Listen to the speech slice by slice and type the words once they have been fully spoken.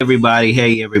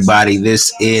Hey everybody,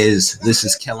 this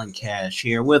is Kellen Cash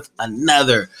here with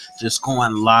another just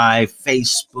going live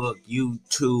Facebook,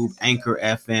 YouTube, Anchor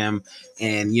FM,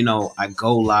 and I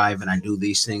go live and I do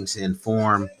these things to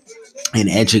inform and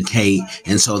educate,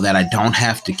 and so that I don't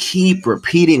have to keep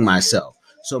repeating myself.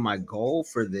 So my goal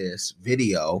for this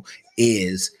video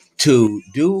is to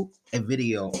do a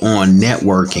video on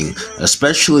networking,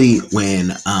 especially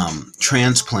when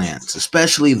transplants,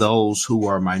 especially those who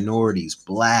are minorities,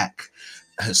 black,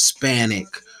 Hispanic,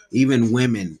 even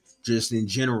women, just in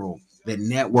general, the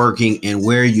networking and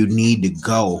where you need to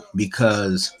go,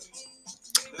 because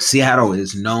Seattle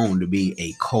is known to be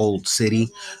a cold city,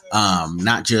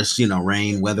 not just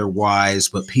rain weather wise,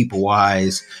 but people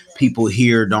wise. People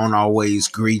here don't always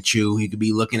greet you. You could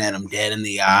be looking at them dead in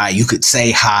the eye. You could say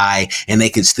hi, and they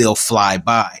could still fly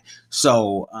by.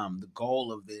 So the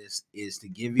goal of this is to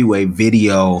give you a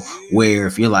video where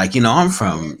if you're like, I'm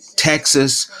from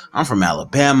Texas, I'm from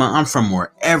Alabama, I'm from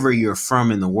wherever you're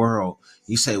from in the world,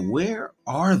 you say, where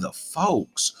are the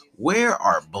folks? Where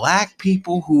are black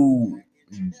people who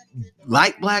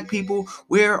like black people?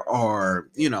 Where are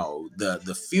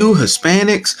the few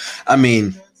Hispanics? I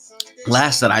mean,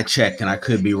 last that I checked, and I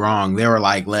could be wrong, there were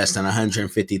like less than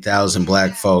 150,000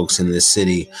 black folks in this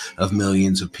city of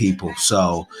millions of people.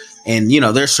 So, and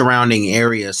their surrounding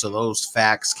areas, so those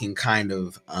facts can kind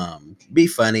of be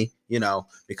funny,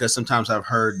 because sometimes I've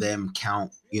heard them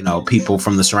count people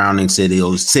from the surrounding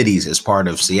cities as part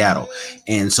of Seattle.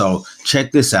 And so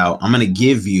check this out. I'm going to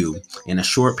give you, in a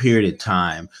short period of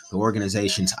time, the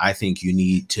organizations I think you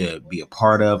need to be a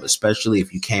part of, especially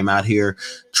if you came out here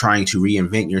trying to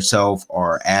reinvent yourself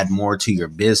or add more to your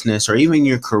business or even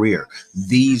your career.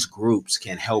 These groups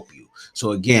can help you.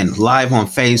 So again, live on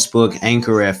Facebook,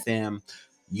 Anchor FM,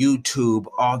 YouTube,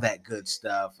 all that good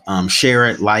stuff. Share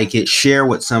it, like it, share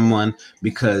with someone,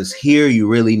 because here you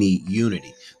really need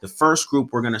unity. The first group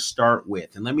we're going to start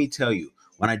with, and let me tell you,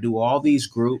 when I do all these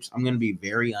groups, I'm going to be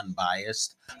very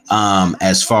unbiased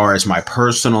as far as my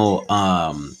personal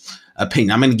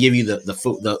opinion. I'm going to give you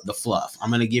the fluff. I'm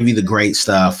going to give you the great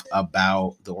stuff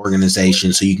about the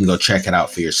organization so you can go check it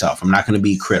out for yourself. I'm not going to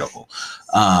be critical.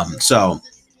 So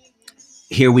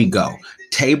here we go.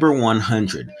 Tabor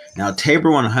 100. Now,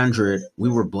 Tabor 100, we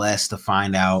were blessed to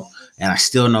find out, and I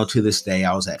still know to this day,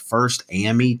 I was at First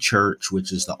AME Church,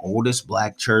 which is the oldest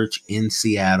black church in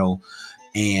Seattle,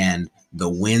 and the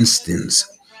Winston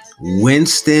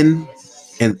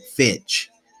and Fitch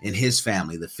and his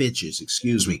family, the Fitches,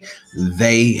 excuse me,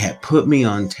 they had put me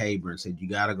on Tabor and said, you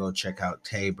got to go check out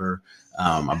Tabor.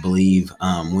 I believe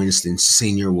Winston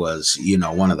Sr. was,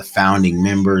 one of the founding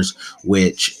members,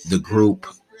 which the group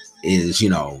is,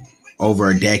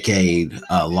 over a decade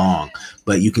long.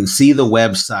 But you can see the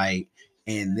website,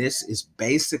 and this is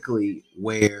basically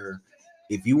where,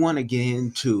 if you want to get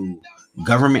into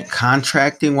government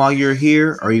contracting while you're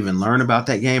here, or even learn about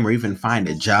that game, or even find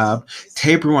a job,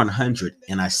 Tabor 100,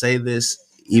 and I say this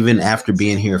even after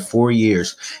being here 4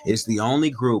 years, is the only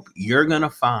group you're going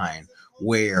to find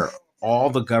where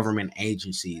all the government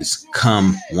agencies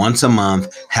come once a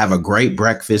month, have a great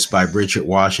breakfast by Bridget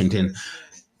Washington,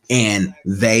 and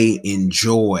they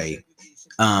enjoy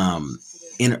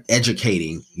in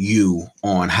educating you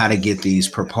on how to get these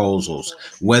proposals.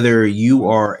 Whether you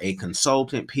are a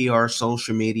consultant, PR,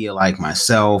 social media like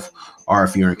myself, or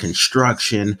if you're in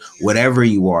construction, whatever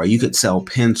you are, you could sell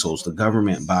pencils. The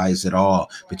government buys it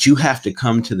all, but you have to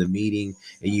come to the meeting,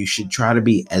 and you should try to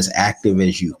be as active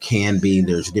as you can be.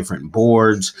 There's different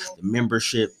boards. The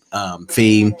membership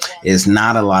fee is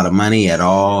not a lot of money at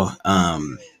all.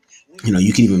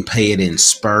 You can even pay it in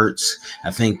spurts.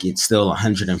 I think it's still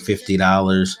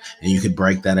 $150, and you could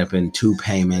break that up in 2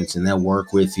 payments, and they'll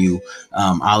work with you.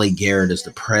 Ollie Garrett is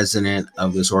the president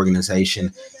of this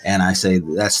organization, and I say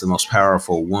that's the most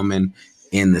powerful woman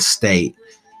in the state.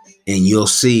 And you'll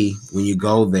see when you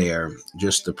go there,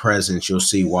 just the presence, you'll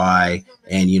see why.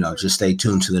 And, just stay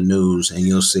tuned to the news, and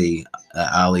you'll see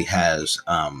Ali has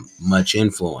much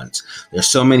influence. There's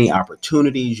so many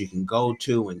opportunities you can go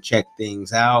to and check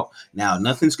things out. Now,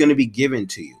 nothing's going to be given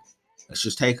to you. Let's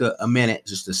just take a minute,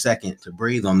 just a second to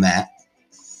breathe on that.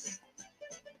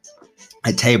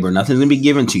 At Tabor, nothing's going to be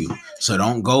given to you. So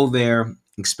don't go there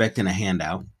expecting a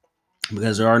handout.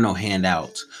 because there are no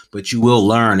handouts, but you will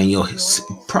learn, and you'll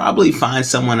probably find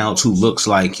someone else who looks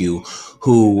like you,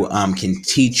 who can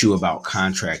teach you about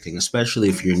contracting, especially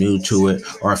if you're new to it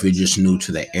or if you're just new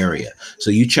to the area. So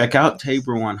you check out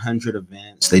Tabor 100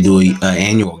 events. They do an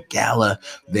annual gala.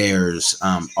 There's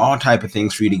all type of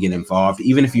things for you to get involved.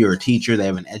 Even if you're a teacher, they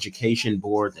have an education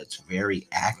board that's very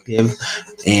active,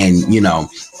 and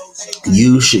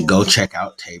you should go check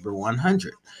out Tabor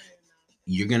 100.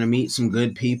 You're going to meet some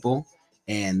good people,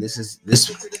 and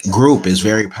this group is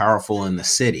very powerful in the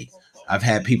city. I've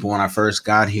had people when I first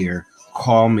got here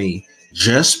call me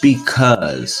just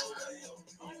because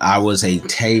I was a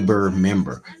Tabor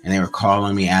member, and they were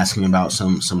calling me asking me about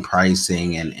some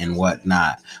pricing and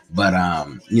whatnot. But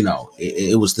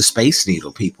it was the Space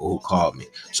Needle people who called me,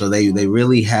 so they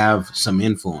really have some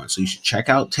influence. So you should check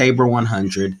out Tabor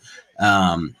 100.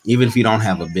 Even if you don't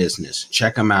have a business,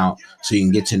 check them out so you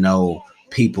can get to know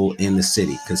people in the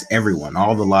city, because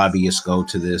all the lobbyists go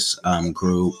to this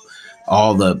group.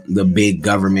 All the big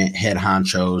government head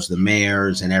honchos, the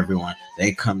mayors, and everyone,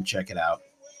 they come check it out.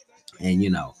 And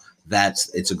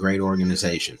it's a great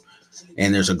organization.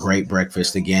 And there's a great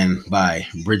breakfast again by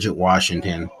Bridget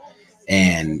Washington.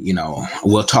 And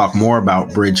we'll talk more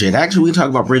about Bridget. Actually, we can talk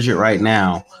about Bridget right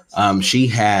now. She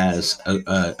has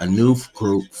a new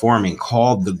group forming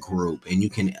called The Group, and you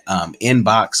can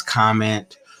inbox,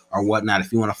 comment, or whatnot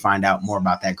if you want to find out more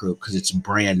about that group, because it's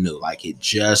brand new. Like, it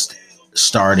just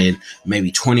started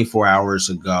maybe 24 hours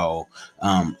ago,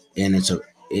 and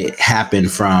it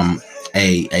happened from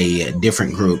a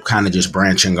different group, kind of just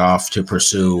branching off to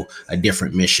pursue a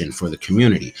different mission for the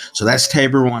community. So that's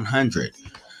Tabor 100.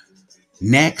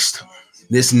 Next,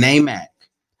 this NAMAC.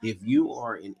 If you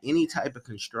are in any type of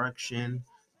construction,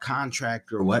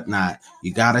 contractor, or whatnot,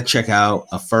 you got to check out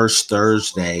a first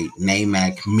Thursday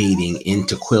NAMAC meeting in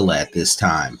Tukwila at this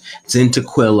time. It's in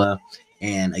Tukwila.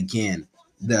 And again,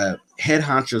 the head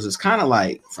honchos is kind of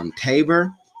like from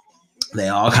Tabor. They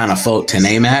all kind of float to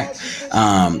NAMAC.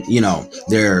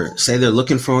 They're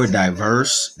looking for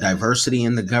diversity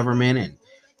in the government, and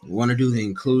want to do the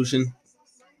inclusion.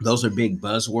 Those are big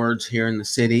buzzwords here in the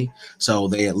city. So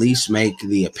they at least make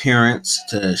the appearance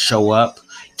to show up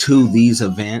to these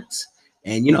events.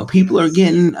 And, people are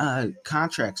getting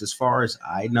contracts, as far as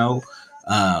I know.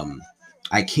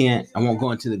 I won't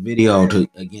go into the video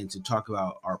to talk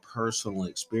about our personal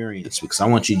experience, because I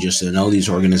want you just to know these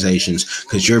organizations,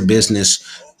 because your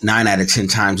business 9 out of 10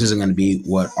 times isn't going to be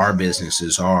what our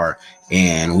businesses are.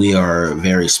 And we are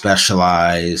very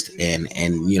specialized, and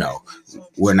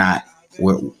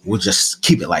we'll just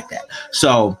keep it like that.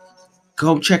 So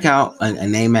go check out a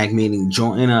NAMAC meeting,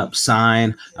 join up,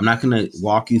 sign. I'm not going to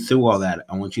walk you through all that.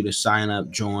 I want you to sign up,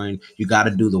 join. You got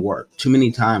to do the work. Too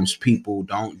many times people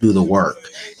don't do the work,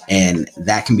 and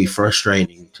that can be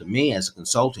frustrating to me as a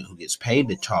consultant who gets paid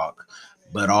to talk,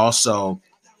 but also,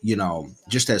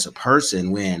 just as a person,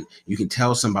 when you can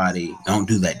tell somebody, don't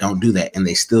do that, and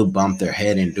they still bump their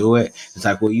head and do it. It's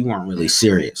like, well, you weren't really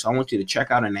serious. So I want you to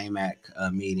check out a NAMAC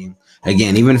meeting.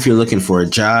 Again, even if you're looking for a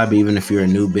job, even if you're a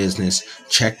new business,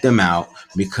 check them out,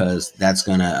 because that's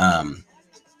going to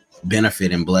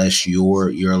benefit and bless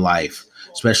your life,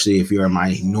 especially if you're a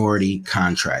minority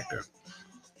contractor.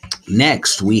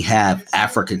 Next, we have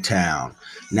Africa Town.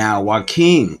 Now,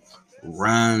 Joaquin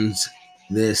runs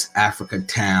this Africa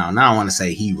Town. I don't want to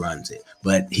say he runs it,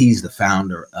 but he's the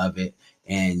founder of it.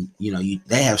 And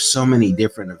they have so many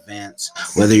different events.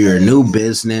 Whether you're a new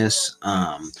business,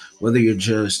 whether you're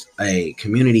just a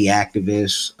community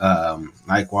activist,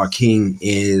 like Joaquin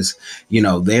is,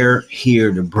 they're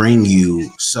here to bring you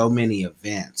so many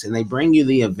events, and they bring you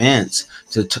the events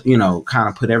to kind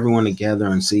of put everyone together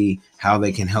and see how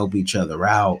they can help each other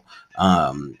out.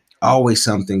 Always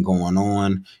something going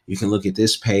on. You can look at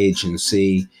this page and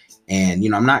see. And,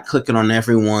 I'm not clicking on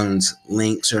everyone's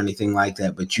links or anything like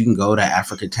that, but you can go to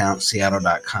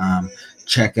africatownseattle.com,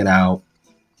 check it out,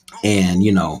 and,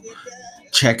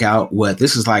 check out what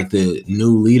this is like, the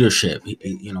new leadership.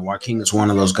 Joaquin is one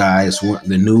of those guys,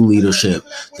 the new leadership,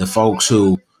 the folks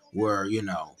who were,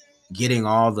 getting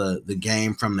all the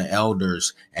game from the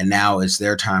elders, and now it's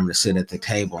their time to sit at the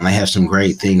table, and they have some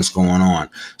great things going on.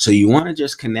 So you want to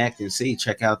just connect and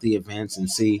check out the events and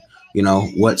see,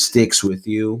 what sticks with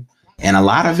you. And a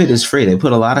lot of it is free. They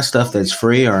put a lot of stuff that's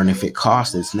free, and if it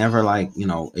costs, it's never like,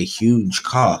 a huge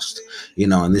cost, in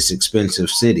this expensive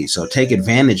city. So take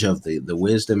advantage of the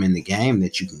wisdom in the game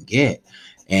that you can get,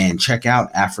 and check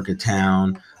out Africa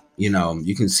Town.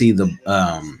 You can see the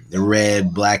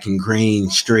red, black, and green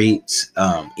streets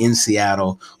in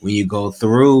Seattle when you go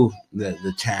through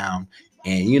the town,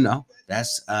 and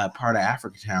that's part of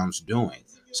Africa Town's doing.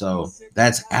 So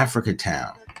that's Africa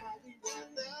Town.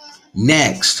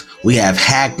 Next, we have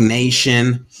Hack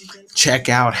Nation. Check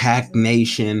out Hack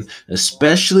Nation,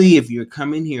 especially if you're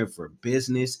coming here for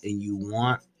business and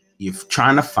you're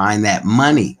trying to find that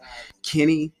money.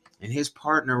 Kenny and his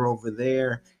partner over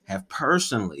there have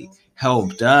personally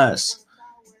helped us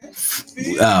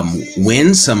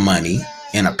win some money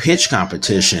in a pitch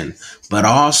competition, but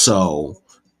also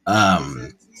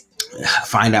um,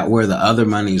 find out where the other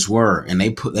monies were. And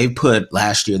they put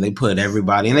last year, they put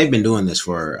everybody, and they've been doing this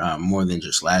for more than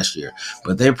just last year,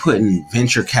 but they're putting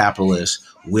venture capitalists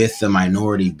with the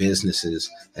minority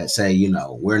businesses that say,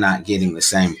 we're not getting the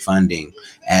same funding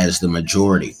as the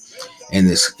majority in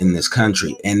this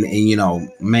country. And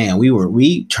man,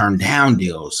 we turned down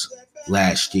deals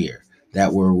last year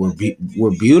that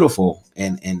were beautiful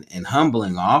and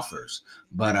humbling offers.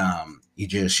 But you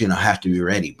just have to be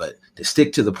ready. But to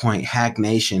stick to the point, Hack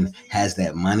Nation has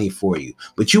that money for you.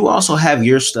 But you also have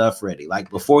your stuff ready. Like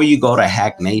before you go to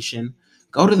Hack Nation,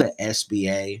 go to the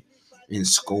SBA and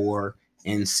score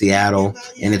in Seattle,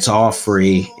 and it's all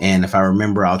free. And if I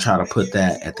remember, I'll try to put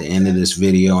that at the end of this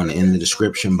video and in the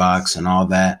description box and all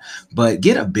that. But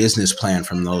get a business plan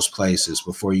from those places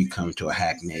before you come to a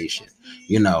Hack Nation.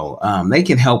 They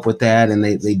can help with that, and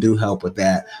they do help with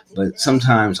that. But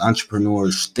sometimes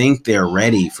entrepreneurs think they're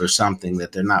ready for something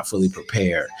that they're not fully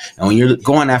prepared. And when you're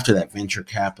going after that venture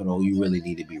capital, you really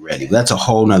need to be ready. But that's a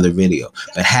whole nother video.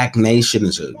 But Hack Nation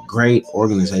is a great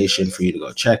organization for you to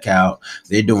go check out.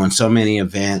 They're doing so many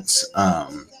events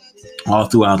all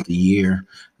throughout the year.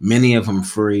 Many of them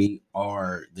free,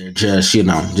 or they're just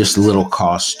a little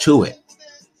cost to it.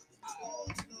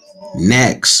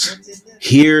 Next,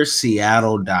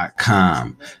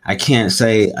 HereSeattle.com. I can't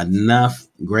say enough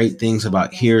great things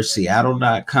about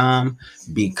HereSeattle.com,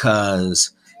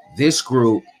 because this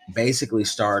group basically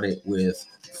started with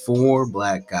 4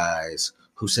 Black guys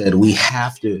who said we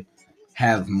have to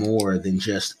have more than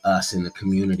just us in the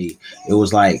community. It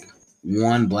was like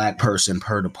 1 Black person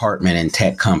per department in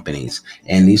tech companies.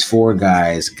 And these 4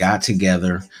 guys got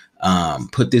together,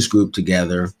 put this group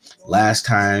together. Last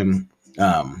time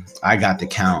I got the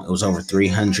count, it was over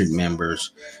 300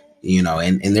 members,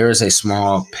 and there is a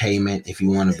small payment if you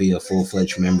want to be a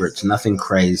full-fledged member. It's nothing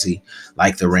crazy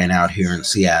like the rent out here in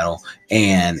Seattle,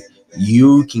 and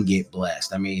you can get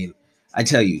blessed. I mean, I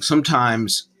tell you,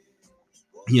 sometimes,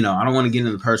 I don't want to get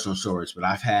into the personal stories, but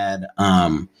I've had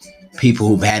people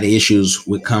who've had issues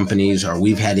with companies, or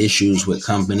we've had issues with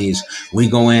companies. We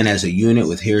go in as a unit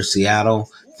with Here Seattle,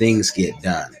 things get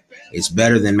done. It's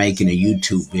better than making a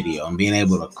YouTube video and being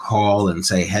able to call and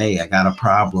say, hey, I got a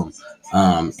problem.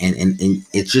 And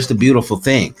it's just a beautiful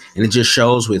thing. And it just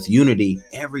shows with unity,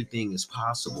 everything is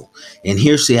possible. And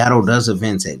Here Seattle does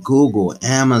events at Google,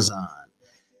 Amazon,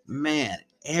 man,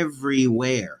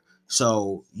 everywhere.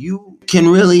 So you can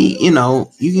really,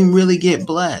 get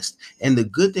blessed. And the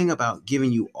good thing about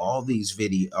giving you all these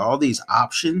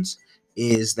options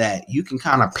is that you can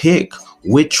kind of pick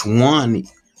which one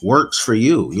works for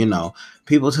you.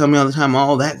 People tell me all the time,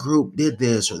 oh, that group did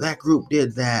this or that group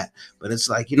did that. But it's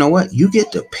like, you know what? You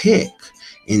get to pick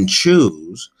and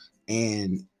choose.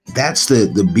 And that's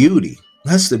the beauty.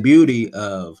 That's the beauty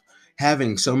of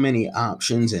having so many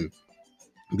options and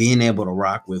being able to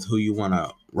rock with who you want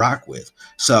to rock with.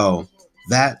 So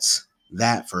that's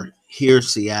that for Here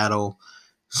Seattle.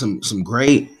 Some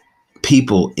great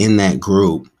people in that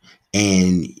group,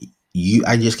 and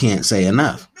I just can't say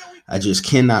enough. I just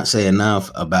cannot say enough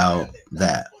about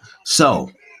that. So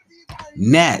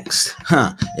next,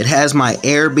 it has my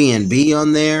Airbnb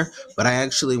on there, but I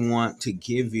actually want to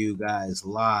give you guys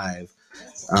live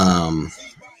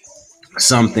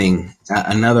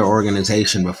another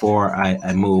organization before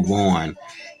I move on.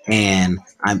 And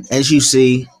as you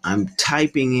see, I'm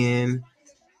typing in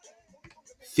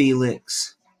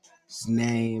Felix's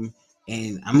name,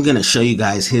 and I'm going to show you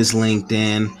guys his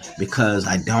LinkedIn, because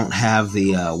I don't have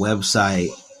the website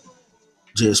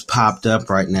just popped up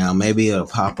right now. Maybe it'll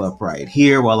pop up right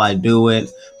here while I do it.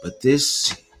 But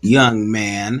this young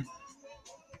man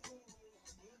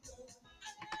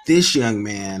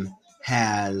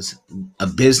has a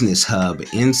business hub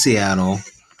in Seattle,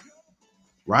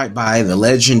 right by the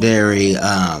legendary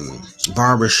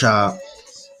barbershop,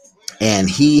 and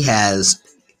he has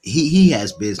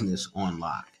business on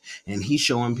lock, and he's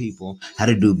showing people how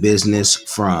to do business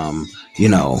from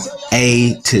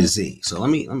A to Z. So let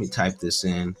me type this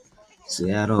in,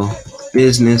 Seattle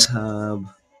Business Hub,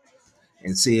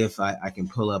 and see if I can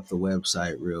pull up the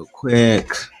website real quick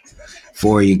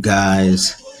for you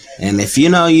guys. And if you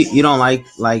don't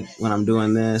like when I'm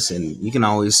doing this, and you can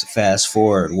always fast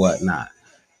forward whatnot.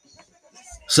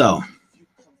 So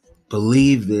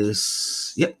believe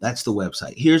this. Yep, that's the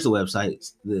website. Here's the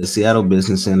website, the Seattle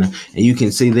Business Center, and you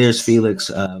can see there's Felix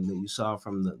that you saw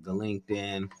from the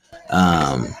LinkedIn.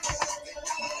 Um,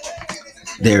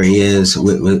 there he is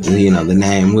with the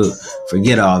name. We'll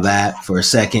forget all that for a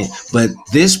second. But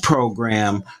this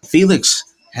program, Felix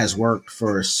has worked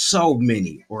for so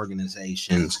many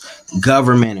organizations,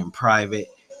 government and private.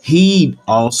 He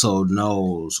also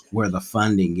knows where the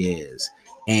funding is.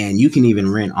 And you can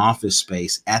even rent office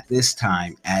space at this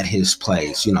time at his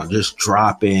place, just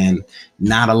drop in,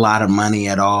 not a lot of money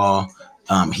at all.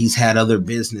 He's had other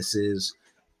businesses.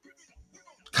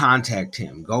 Contact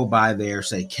him. Go by there.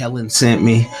 Say Kellen sent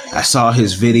me. I saw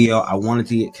his video. I wanted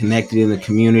to get connected in the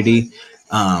community.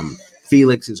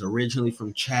 Felix is originally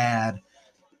from Chad.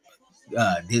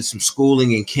 Did some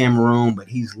schooling in Cameroon, but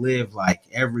he's lived like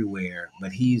everywhere.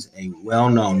 But he's a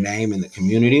well-known name in the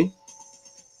community,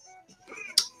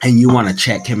 and you want to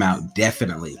check him out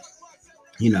definitely.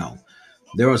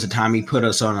 There was a time he put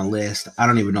us on a list. I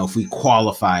don't even know if we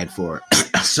qualified for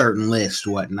a certain list,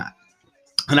 whatnot.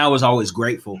 And I was always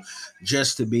grateful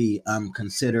just to be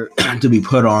considered to be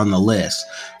put on the list.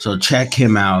 So check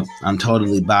him out. I'm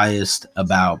totally biased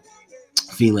about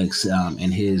Felix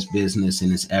and his business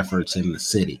and his efforts in the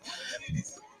city.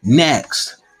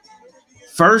 Next,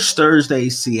 First Thursday,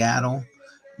 Seattle.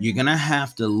 You're going to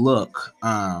have to look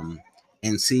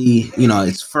and see,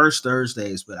 it's First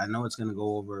Thursdays, but I know it's going to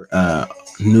go over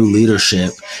new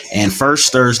leadership. And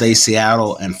First Thursday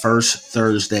Seattle and First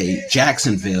Thursday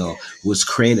Jacksonville was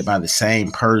created by the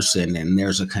same person, and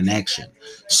there's a connection.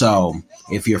 So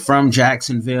if you're from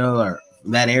Jacksonville or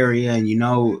that area and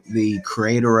the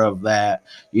creator of that,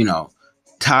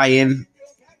 tie in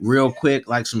real quick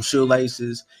like some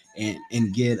shoelaces and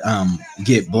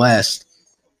get blessed.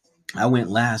 I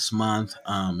went last month.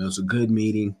 It was a good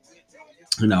meeting.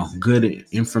 Good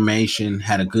information,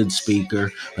 had a good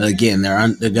speaker. Again,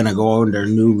 they're gonna go under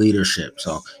new leadership,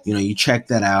 so you check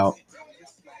that out.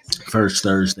 First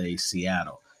Thursday,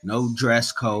 Seattle. No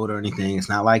dress code or anything. It's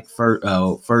not like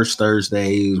First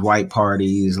Thursdays, white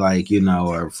parties,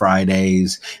 or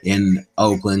Fridays in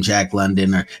Oakland, Jack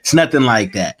London, or it's nothing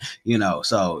like that,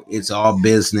 so it's all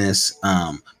business.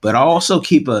 But also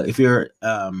if you're,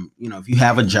 if you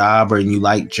have a job or you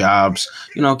like jobs,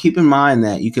 keep in mind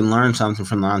that you can learn something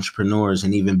from the entrepreneurs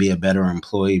and even be a better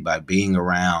employee by being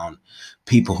around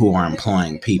people who are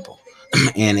employing people.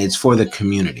 And it's for the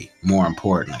community, more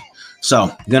importantly.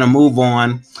 So, gonna move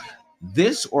on.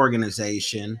 This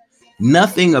organization,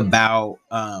 nothing about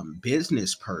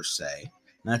business per se.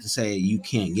 Not to say you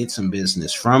can't get some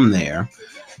business from there,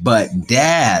 but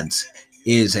Dads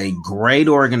is a great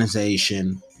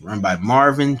organization run by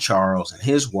Marvin Charles and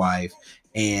his wife,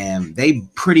 and they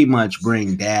pretty much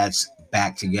bring dads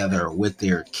back together with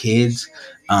their kids.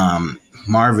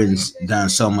 Marvin's done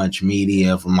so much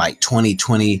media from like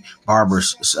 2020 Barbara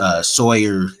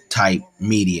Sawyer type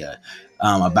media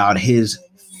about his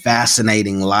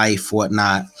fascinating life,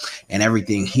 whatnot, and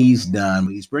everything he's done.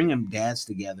 But he's bringing dads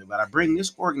together. But I bring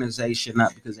this organization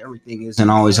up because everything isn't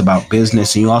always about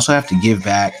business, and you also have to give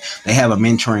back. They have a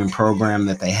mentoring program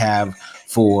that they have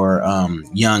for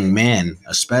young men,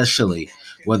 especially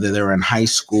whether they're in high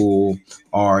school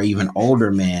or even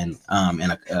older men,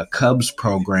 and a Cubs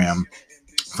program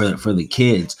for the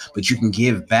kids. But you can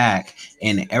give back,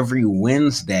 and every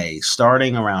Wednesday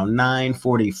starting around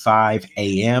 9:45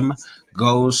 a.m.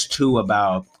 goes to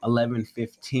about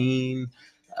 11:15.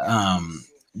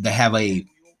 They have a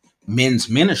men's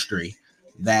ministry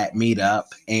that meet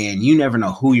up, and you never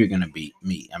know who you're going to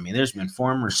meet. I mean, there's been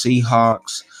former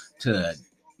Seahawks to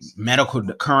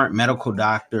current medical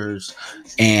doctors,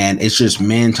 and it's just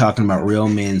men talking about real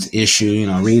men's issue.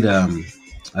 Read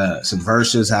some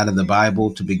verses out of the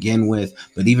Bible to begin with,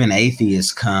 but even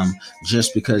atheists come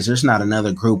just because there's not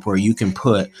another group where you can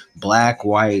put black,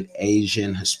 white,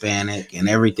 Asian, Hispanic, and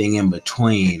everything in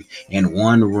between in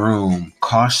one room,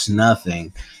 costs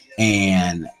nothing,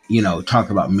 and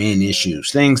talk about men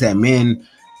issues, things that men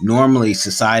normally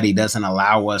society doesn't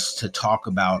allow us to talk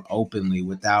about openly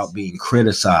without being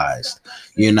criticized,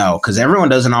 because everyone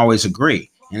doesn't always agree,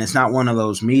 and it's not one of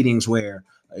those meetings where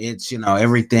it's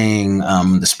everything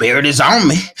the spirit is on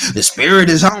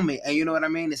me, and you know what I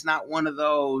mean. It's not one of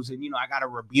those, and I gotta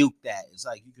rebuke that. It's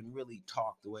like you can really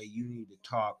talk the way you need to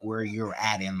talk where you're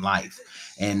at in life,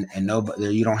 and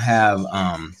nobody, you don't have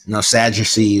no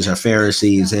Sadducees or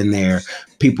Pharisees in there.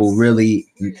 People really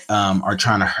are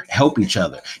trying to help each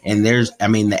other, and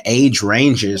the age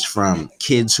ranges from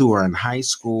kids who are in high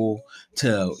school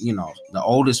to the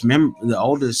oldest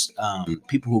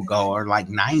people who go are like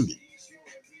 90.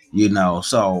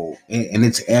 So and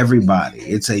it's everybody.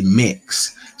 It's a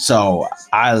mix. So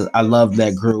I love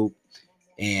that group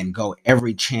and go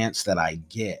every chance that I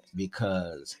get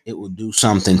because it will do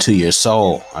something to your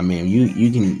soul. I mean,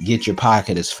 you can get your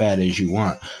pocket as fat as you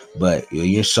want, but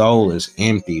your soul is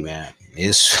empty, man.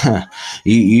 It's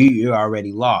you're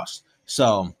already lost.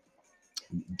 So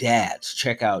dads,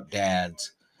 check out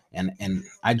dads. And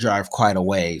I drive quite a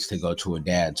ways to go to a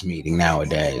dad's meeting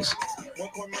nowadays.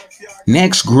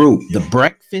 Next group, the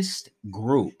breakfast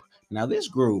group. Now this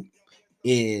group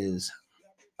is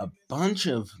a bunch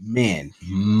of men,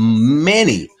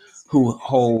 many who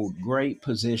hold great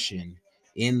position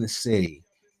in the city,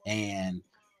 and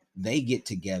they get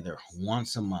together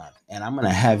once a month. And I'm going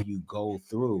to have you go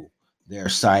through their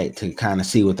site to kind of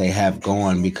see what they have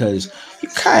going because you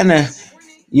kind of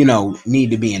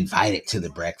need to be invited to the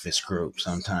breakfast group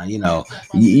sometime.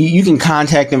 You can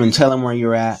contact them and tell them where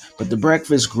you're at, but the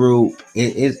breakfast group,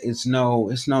 it's no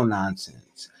nonsense.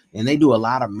 And they do a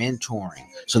lot of mentoring.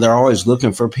 So they're always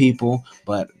looking for people,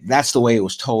 but that's the way it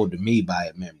was told to me by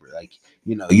a member. Like,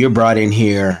 you're brought in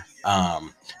here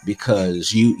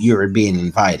because you're being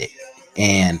invited.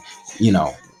 And, you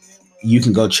know, you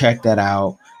can go check that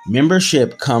out.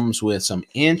 Membership comes with some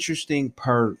interesting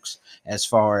perks as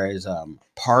far as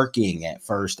parking at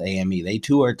First AME. They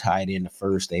too are tied into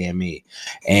First AME,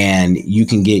 and you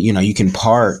can you can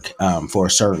park for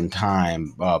a certain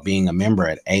time being a member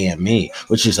at AME,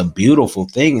 which is a beautiful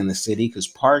thing in the city because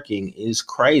parking is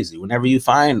crazy. Whenever you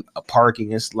find a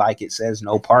parking, it's like it says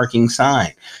no parking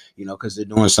sign, because they're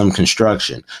doing some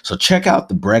construction. So check out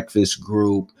the breakfast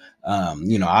group.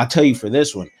 I'll tell you for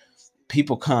this one,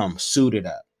 people come suited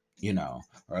up,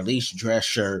 or at least dress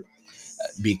shirt,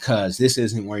 because this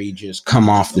isn't where you just come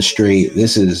off the street.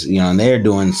 This is, and they're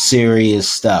doing serious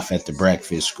stuff at the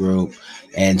breakfast group.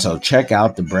 And so check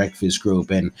out the breakfast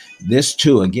group. And this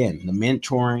too, again, the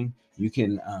mentoring, you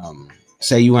can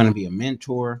say you want to be a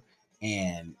mentor,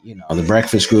 and, the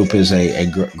breakfast group is a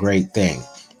great thing.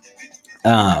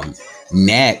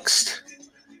 Next,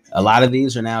 a lot of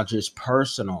these are now just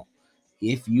personal.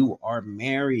 If you are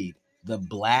married, the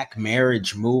Black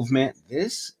marriage movement,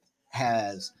 this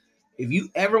has, if you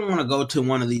ever want to go to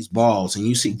one of these balls and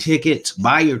you see tickets,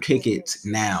 buy your tickets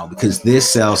now because this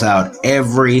sells out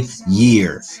every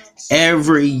year.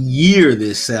 Every year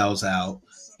this sells out.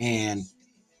 And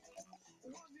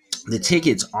the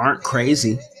tickets aren't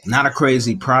crazy, not a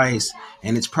crazy price.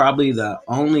 And it's probably the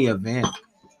only event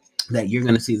that you're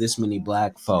going to see this many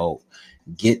Black folk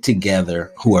get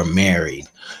together who are married,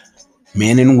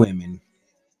 men and women,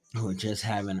 who are just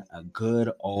having a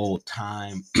good old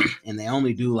time. And they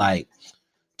only do like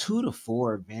 2 to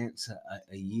 4 events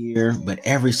a year, but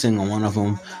every single one of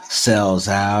them sells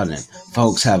out and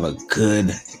folks have a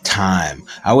good time.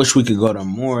 I wish we could go to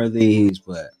more of these,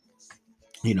 but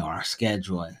our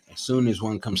schedule, as soon as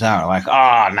one comes out, like,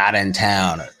 oh, not in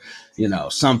town, or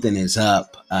something is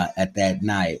up at that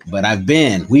night. But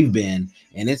we've been,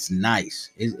 and it's nice.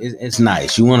 It's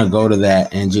nice. You want to go to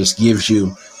that, and just gives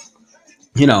you,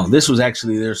 this was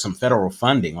actually, there's some federal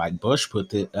funding, like Bush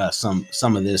put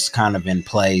some of this kind of in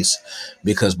place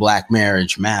because Black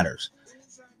marriage matters.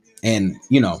 And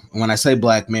when I say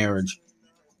Black marriage,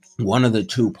 one of the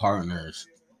two partners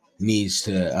needs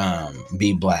to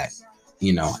be Black,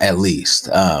 at least.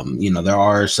 There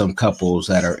are some couples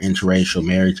that are interracial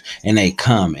marriage and they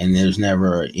come and there's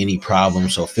never any problem.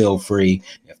 So feel free,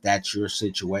 if that's your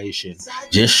situation,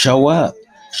 just show up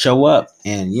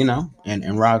and,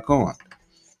 and rock on.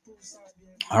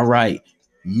 All right.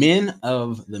 Men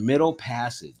of the Middle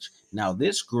Passage. Now,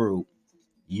 this group,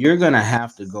 you're going to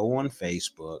have to go on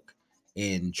Facebook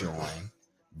and join.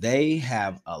 They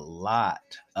have a lot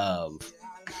of,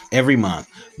 every month,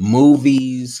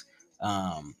 movies.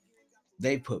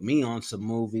 They put me on some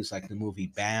movies like the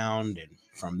movie Bound, and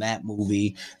from that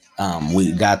movie,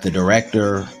 we got the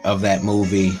director of that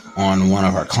movie on one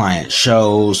of our client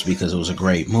shows because it was a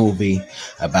great movie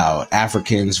about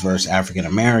Africans versus African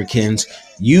Americans.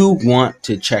 You want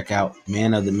to check out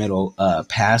Men of the Middle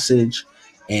Passage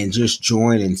and just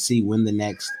join and see when the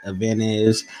next event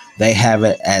is. They have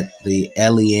it at the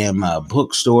LEM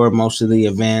bookstore, most of the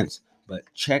events, but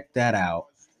check that out.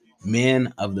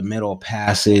 Men of the Middle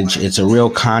Passage. It's a real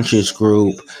conscious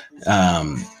group.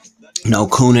 No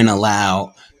cooning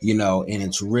allowed, and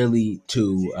it's really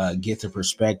to get the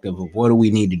perspective of what do we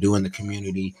need to do in the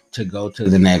community to go to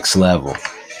the next level.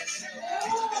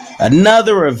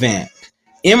 Another event,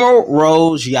 Emerald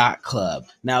Rose Yacht Club.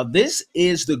 Now, this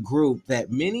is the group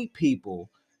that many people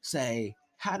say,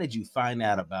 how did you find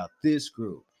out about this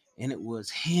group? And it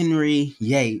was Henry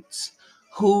Yates,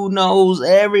 who knows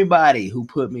everybody, who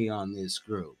put me on this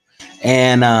group.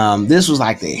 And this was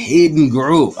like the hidden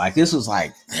group. Like this was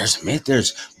like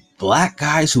there's black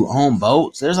guys who own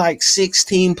boats. There's like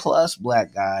 16 plus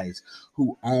black guys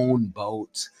who own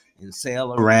boats and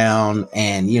sail around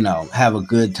and have a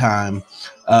good time.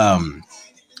 Um,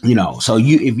 so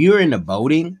if you're into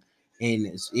boating, and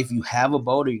if you have a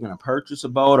boat or you're going to purchase a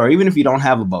boat, or even if you don't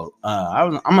have a boat,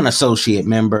 I'm an associate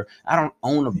member. I don't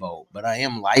own a boat, but I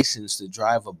am licensed to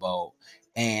drive a boat.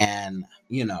 And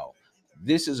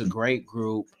this is a great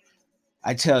group.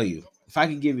 I tell you, if I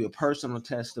could give you a personal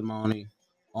testimony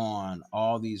on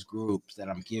all these groups that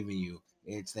I'm giving you,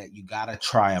 it's that you got to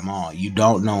try them all. You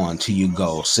don't know until you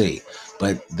go see.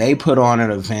 But they put on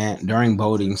an event during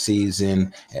boating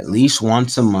season at least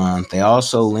once a month. They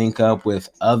also link up with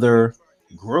other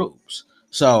groups.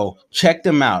 So check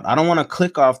them out. I don't want to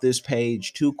click off this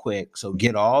page too quick. So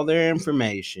get all their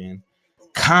information,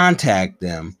 contact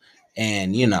them,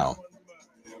 and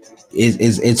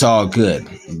it's all good.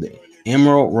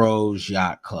 Emerald Rose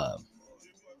Yacht Club.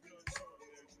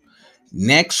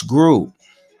 Next group,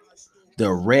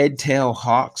 the Red Tail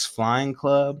Hawks Flying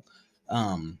Club.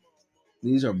 Um,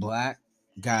 these are black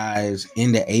guys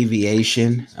into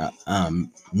aviation.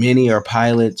 Many are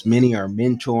pilots, many are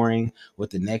mentoring what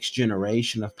the next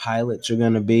generation of pilots are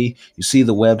going to be. You see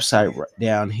the website right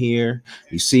down here.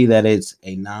 You see that it's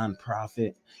a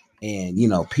nonprofit. And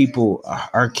people,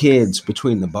 our kids,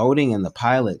 between the boating and the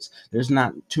pilots, there's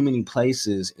not too many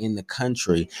places in the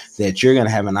country that you're going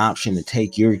to have an option to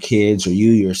take your kids or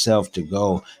you yourself to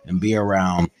go and be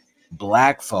around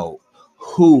black folk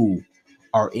who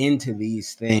are into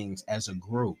these things as a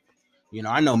group.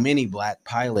 I know many black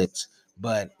pilots,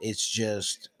 but it's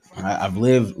just I've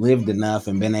lived enough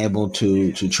and been able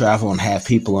to travel and have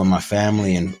people in my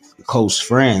family and close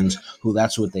friends who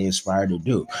that's what they aspire to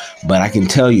do. But I can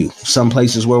tell you, some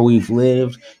places where we've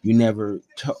lived, you never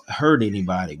heard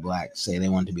anybody black say they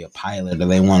wanted to be a pilot or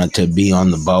they wanted to be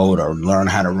on the boat or learn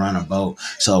how to run a boat.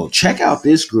 So check out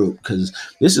this group, because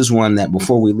this is one that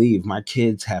before we leave, my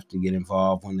kids have to get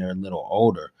involved when they're a little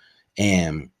older.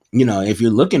 And if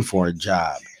you're looking for a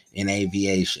job in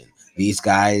aviation, these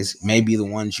guys may be the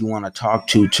ones you want to talk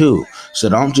to too. So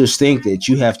don't just think that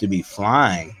you have to be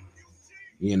flying.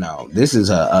 This is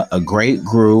a great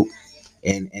group,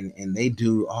 and they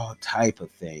do all type of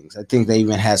things. I think they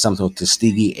even had something with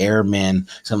Tuskegee Airmen,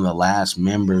 some of the last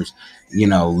members,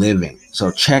 living. So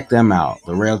check them out,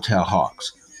 the Red Tail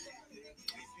Hawks.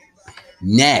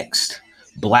 Next,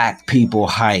 Black People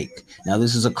Hike. Now,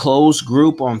 this is a closed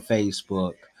group on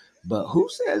Facebook, but who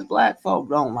says black folk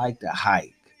don't like to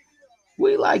hike?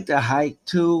 We like to hike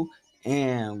too,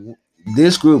 and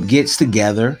this group gets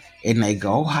together and they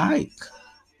go hike.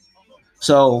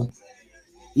 So,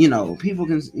 people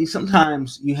can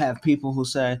sometimes you have people who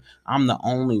say, I'm the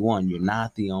only one. You're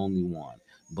not the only one.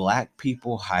 Black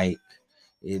People Hike.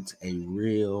 It's a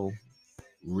real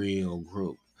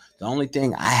group. The only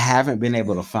thing I haven't been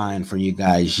able to find for you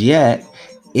guys yet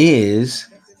is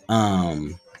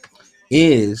um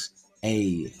is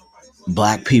a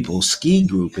black people ski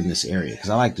group in this area,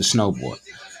 because I like to snowboard.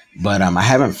 But I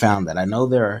haven't found that. I know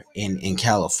they're in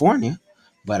California,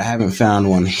 but I haven't found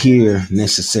one here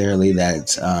necessarily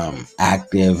that's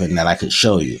active and that I could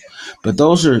show you. But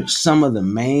those are some of the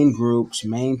main groups,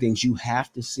 main things you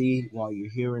have to see while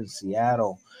you're here in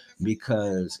Seattle,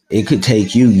 because it could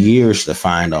take you years to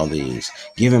find all these.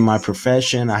 Given my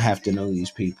profession, I have to know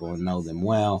these people and know them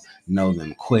well, know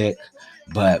them quick.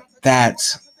 But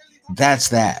that's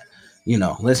that.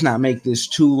 Let's not make this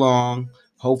too long.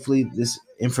 Hopefully this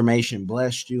information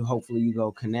blessed you. Hopefully you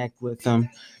go connect with them.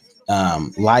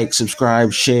 Like,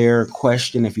 subscribe, share,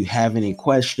 question if you have any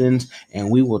questions, and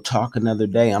we will talk another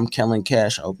day. I'm Kellen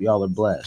Cash. I hope y'all are blessed.